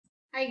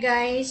Hi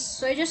guys,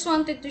 so I just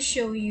wanted to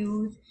show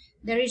you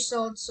the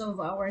results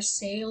of our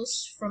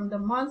sales from the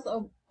month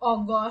of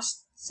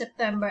August,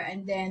 September,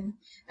 and then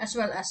as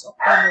well as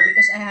October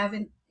because I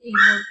haven't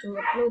able to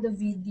upload a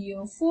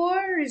video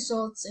for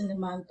results in the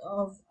month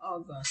of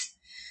August.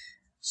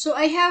 So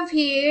I have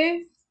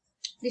here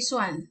this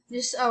one.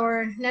 This is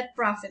our net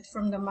profit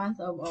from the month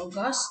of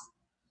August.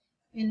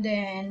 And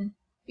then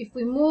if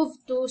we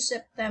move to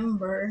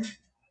September,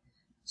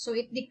 so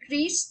it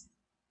decreased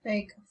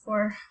like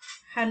for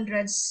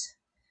hundreds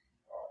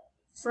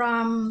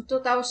from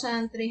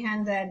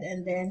 2,300,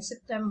 and then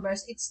September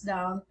it's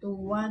down to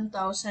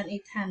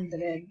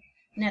 1,800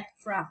 net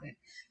profit.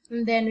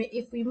 And then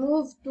if we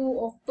move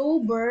to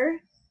October,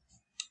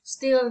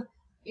 still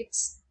it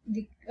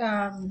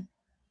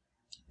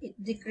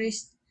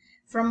decreased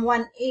from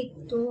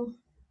 1,800 to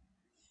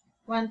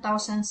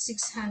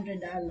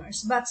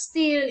 $1,600, but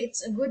still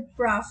it's a good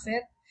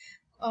profit.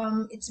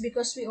 It's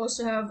because we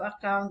also have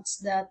accounts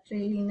that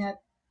really not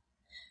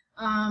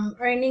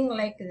earning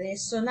like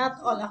this. So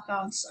not all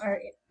accounts are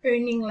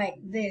earning like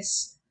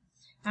this.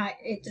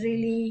 It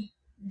really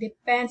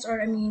depends,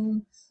 or I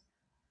mean,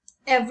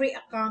 every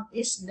account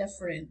is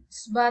different.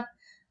 But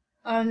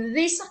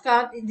this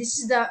account, this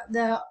is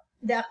the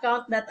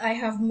account that I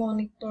have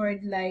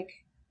monitored,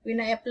 like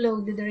when I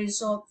uploaded the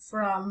result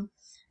from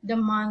the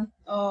month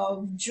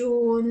of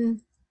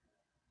June,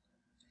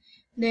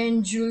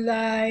 then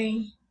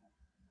July,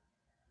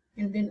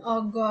 and then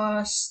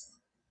August,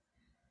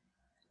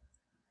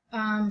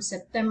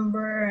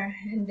 September,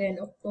 and then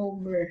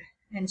October,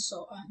 and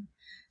so on.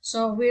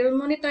 So we'll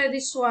monitor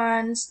this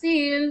one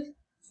still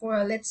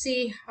for, let's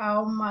see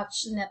how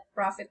much net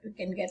profit we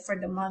can get for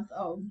the month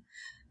of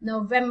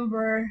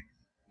November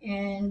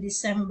and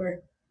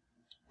December.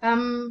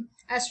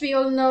 As we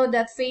all know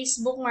that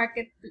Facebook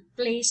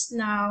Marketplace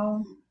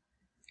now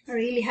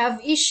really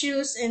have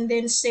issues, and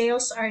then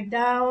sales are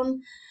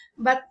down,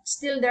 but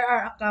still there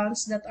are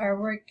accounts that are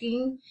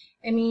working.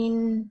 I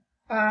mean,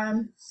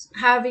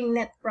 having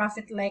net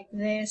profit like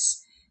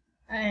this,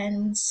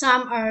 and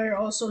some are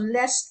also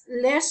less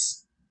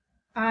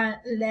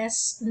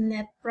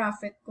net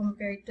profit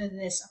compared to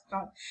this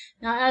account.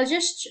 Now I'm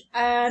just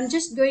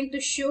going to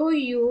show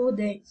you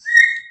the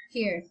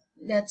here.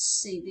 Let's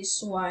see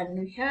this one.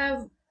 We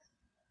have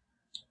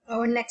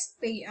our next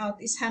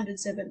payout is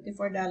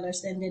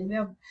 $174, and then we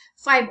have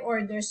 5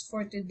 orders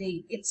for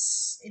today.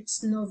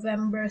 It's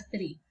November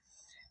 3.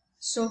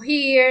 So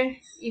here,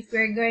 if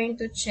we're going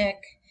to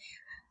check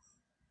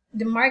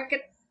the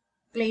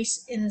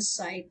marketplace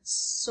insights,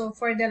 so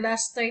for the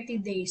last 30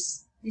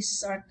 days, this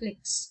is our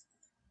clicks.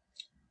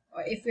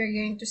 Or if we're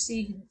going to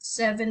see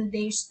 7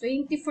 days,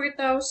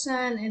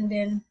 24,000, and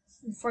then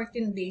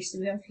 14 days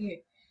we have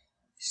here.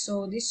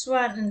 So this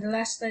one, and the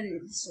last study,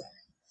 this one.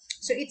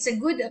 So it's a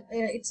good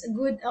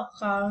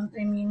account.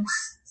 I mean,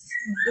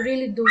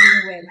 really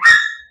doing well.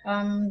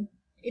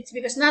 It's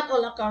because not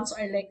all accounts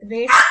are like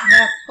this,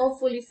 but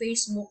hopefully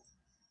Facebook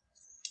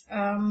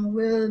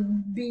will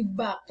be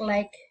back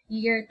like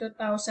year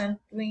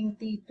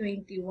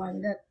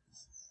 2020-21, that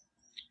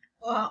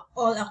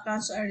all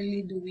accounts are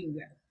really doing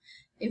well.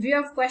 If you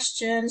have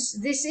questions,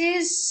 this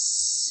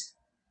is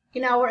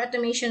in our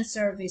automation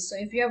service. So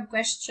if you have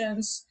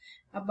questions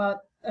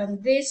about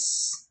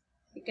this,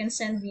 you can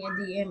send me a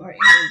DM or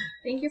email.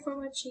 Thank you for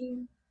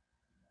watching.